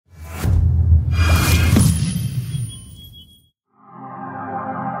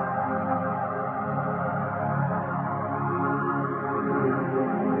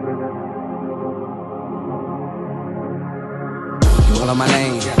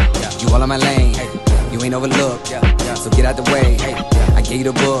You all on my lane, you ain't overlooked, so get out the way. I gave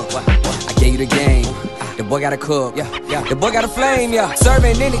you the book, I gave you the game. The boy gotta cook, the boy got a flame,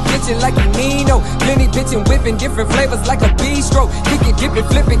 Serving in the kitchen like you need, no. Plenty pitching, whipping different flavors like a bistro. Kick it, dip it,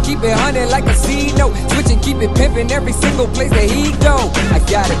 flip it, keep it hunting like a seed, no. Switching, keep it pimping every single place that he go. I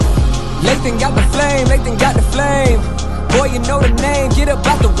got it. Lathan got the flame, Lathan got the flame. Boy, you know the name, get up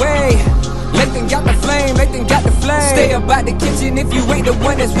out the way. Lathan got the flame, Lathan got the flame. Stay up out the kitchen if you ain't the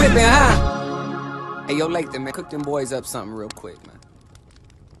one that's whipping, huh? Hey, yo, Lathan, man, cook them boys up something real quick, man.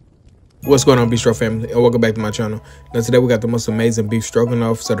 What's going on, Bistro family, and welcome back to my channel. Now today we got the most amazing beef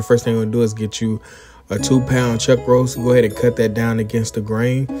stroganoff. So the first thing we're gonna do is get you a 2-pound chuck roast. Go ahead and cut that down against the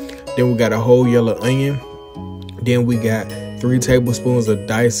grain. Then we got a whole yellow onion. Then we got 3 tablespoons of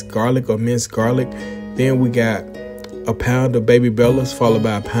diced garlic or minced garlic. Then we got a pound of baby bellas, followed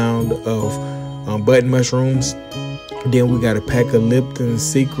by a pound of button mushrooms. Then we got a pack of Lipton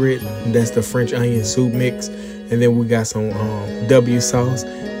Secret, that's the French onion soup mix. And then we got some W sauce.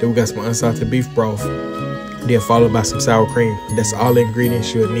 Then we got some unsalted beef broth. Then followed by some sour cream. That's all the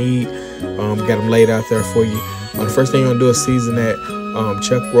ingredients you'll need. Got them laid out there for you. The first thing you're gonna do is season that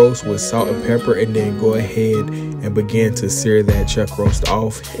chuck roast with salt and pepper, and then go ahead and begin to sear that chuck roast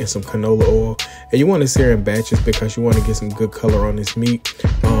off in some canola oil. And you want to sear in batches because you want to get some good color on this meat.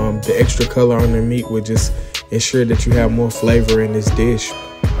 The extra color on the meat will just ensure that you have more flavor in this dish.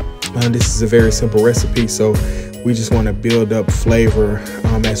 This is a very simple recipe, so we just want to build up flavor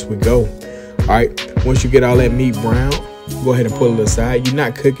as we go. All right, once you get all that meat brown, go ahead and pull it aside. You're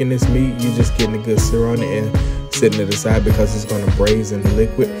not cooking this meat, you're just getting a good sear on it and setting it aside because it's going to braise in the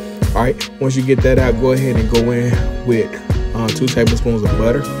liquid. All right, once you get that out, go ahead and go in with 2 tablespoons of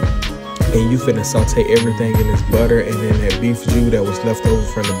butter. And you finna saute everything in this butter and then that beef jus that was left over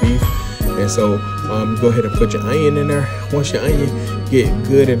from the beef. And so go ahead and put your onion in there. Once your onion get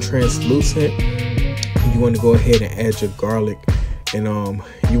good and translucent, you want to go ahead and add your garlic. And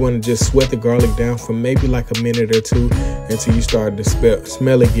you want to just sweat the garlic down for maybe like a minute or two until you start to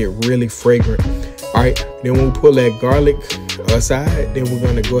smell it get really fragrant. All right, then when we pull that garlic aside, then we're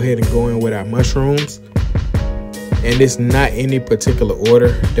going to go ahead and go in with our mushrooms. And it's not any particular order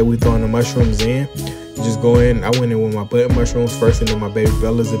that we throwing the mushrooms in. You just go in. I went in with my button mushrooms first, and then my baby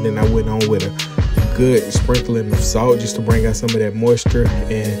bellas, and then I went on with a good sprinkling of salt just to bring out some of that moisture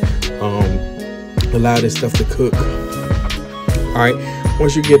and allow this stuff to cook. All right,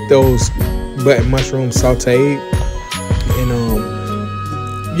 once you get those button mushrooms sauteed,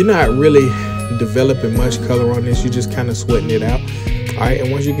 and you're not really developing much color on this, you're just kind of sweating it out. All right,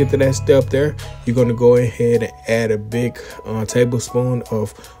 and once you get to that step there, you're going to go ahead and add a big tablespoon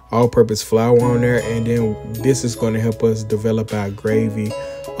of all-purpose flour on there. And then this is going to help us develop our gravy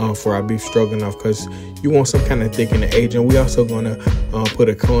for our beef stroganoff, because you want some kind of thickening agent. We also going to put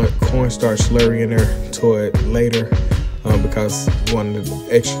a cornstarch slurry in there to it later because we want it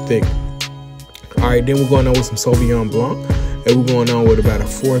extra thick. All right, then we're going on with some Sauvignon Blanc. And we're going on with about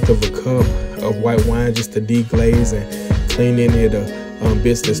 1/4 of a cup of white wine just to deglaze and clean any of the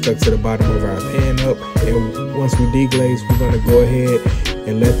bits that stuck to the bottom of our pan up. And once we deglaze, we're going to go ahead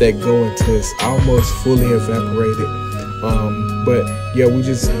and let that go until it's almost fully evaporated. But yeah, we're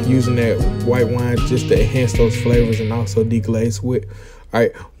just using that white wine just to enhance those flavors and also deglaze with. All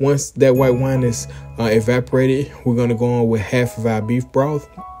right, once that white wine is evaporated, we're going to go on with half of our beef broth.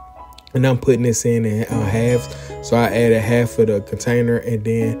 And I'm putting this in halves. So I added half of the container, and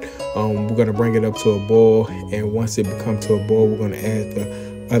then we're going to bring it up to a boil. And once it becomes to a boil, we're going to add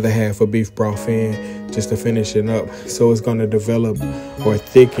the other half of beef broth in just to finish it up. So it's going to develop or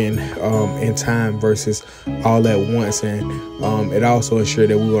thicken in time versus all at once. And it also ensures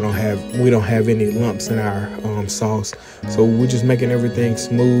that we don't have any lumps in our sauce. So we're just making everything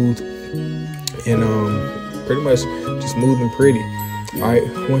smooth and pretty much just smooth and pretty. All right,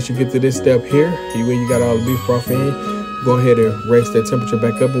 once you get to this step here, you got all the beef broth in, go ahead and raise that temperature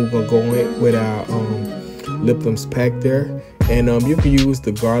back up, and we're gonna go in with our Lipton's pack there. And you can use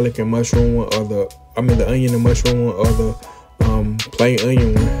the garlic and mushroom one, or the onion and mushroom one, or the plain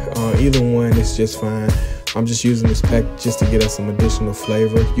onion one. Either one is just fine. I'm just using this pack just to get us some additional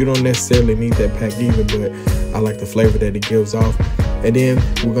flavor. You don't necessarily need that pack either, but I like the flavor that it gives off. And then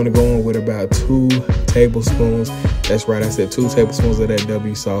we're gonna go on with about 2 tablespoons. That's right, I said 2 tablespoons of that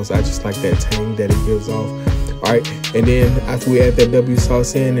W sauce. I just like that tang that it gives off. All right, and then after we add that W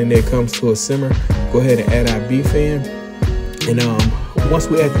sauce in and it comes to a simmer, go ahead and add our beef in. And once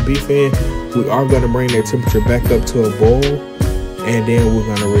we add the beef in, we are gonna bring that temperature back up to a boil, and then we're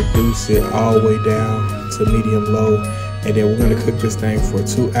gonna reduce it all the way down to medium low, and then we're gonna cook this thing for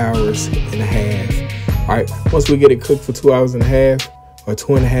 2 hours and a half. All right, once we get it cooked for 2 hours and a half, or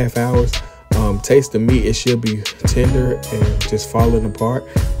 2.5 hours. Taste the meat, it should be tender and just falling apart,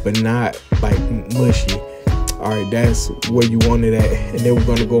 but not like mushy. All right, that's where you want it at. And then we're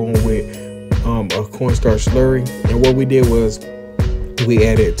gonna go on with a cornstarch slurry. And what we did was we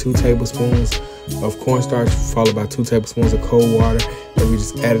added 2 tablespoons of cornstarch followed by 2 tablespoons of cold water, and we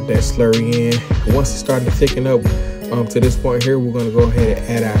just added that slurry in. And once it's starting to thicken up to this point here, we're gonna go ahead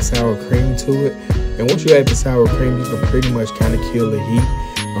and add our sour cream to it. And once you add the sour cream, you can pretty much kind of kill the heat.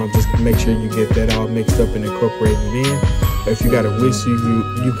 Just make sure you get that all mixed up and incorporated in. If you got a whisk,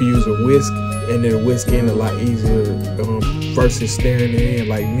 you can use a whisk, and then a whisk in a lot easier versus stirring it in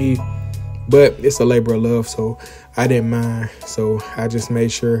like me. But it's a labor of love, so I didn't mind. So I just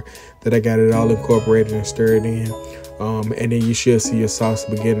made sure that I got it all incorporated and stirred in. And then you should see your sauce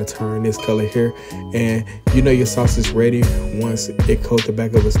begin to turn this color here. And you know your sauce is ready once it coats the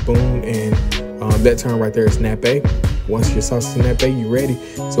back of a spoon, and that term right there is nappe. Once your sauce is nappe, you ready.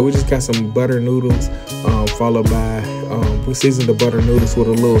 So we just got some butter noodles, followed by we seasoned the butter noodles with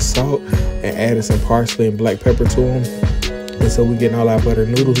a little salt and added some parsley and black pepper to them. And so we getting all our butter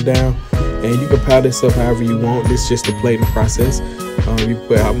noodles down. And you can pile this up however you want. This is just the plating process. You can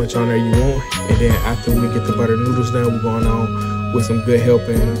put how much on there you want. And then after we get the butter noodles down, we're going on with some good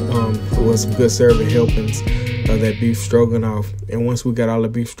helping, with some good serving helpings of that beef stroganoff. And once we got all the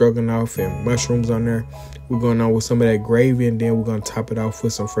beef stroganoff and mushrooms on there, we're going on with some of that gravy, and then we're going to top it off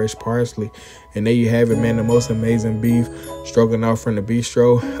with some fresh parsley. And there you have it, man, the most amazing beef stroganoff from the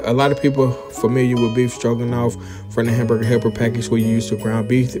Bistro. A lot of people familiar with beef stroganoff from the Hamburger Helper package where you use the ground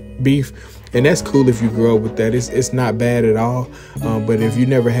beef. And that's cool if you grow up with that. It's not bad at all. But if you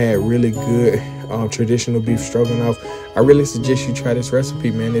never had really good traditional beef stroganoff, I really suggest you try this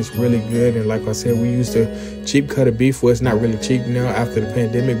recipe, man. It's really good. And like I said, we used a cheap cut of beef. Well, it's not really cheap now after the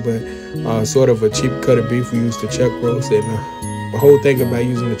pandemic, but sort of a cheap cut of beef. We used the chuck roast. And the whole thing about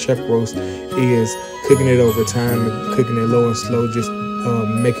using the chuck roast is cooking it over time and cooking it low and slow, just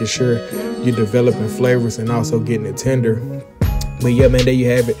making sure you're developing flavors and also getting it tender. But yeah, man, there you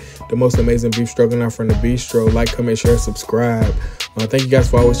have it. The most amazing beef stroganoff from the Bistro. Like, comment, share, subscribe. Thank you guys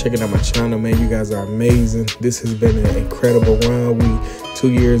for always checking out my channel, man. You guys are amazing. This has been an incredible run. We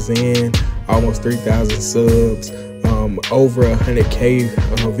 2 years in, almost 3,000 subs, over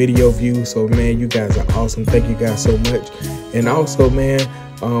 100K video views. So, man, you guys are awesome. Thank you guys so much. And also, man,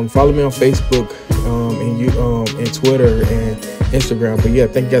 follow me on Facebook and Twitter and Instagram. But yeah,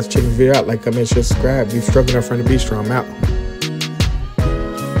 thank you guys for checking the video out. Like, comment, share, subscribe. Beef stroganoff from the Bistro. I'm out.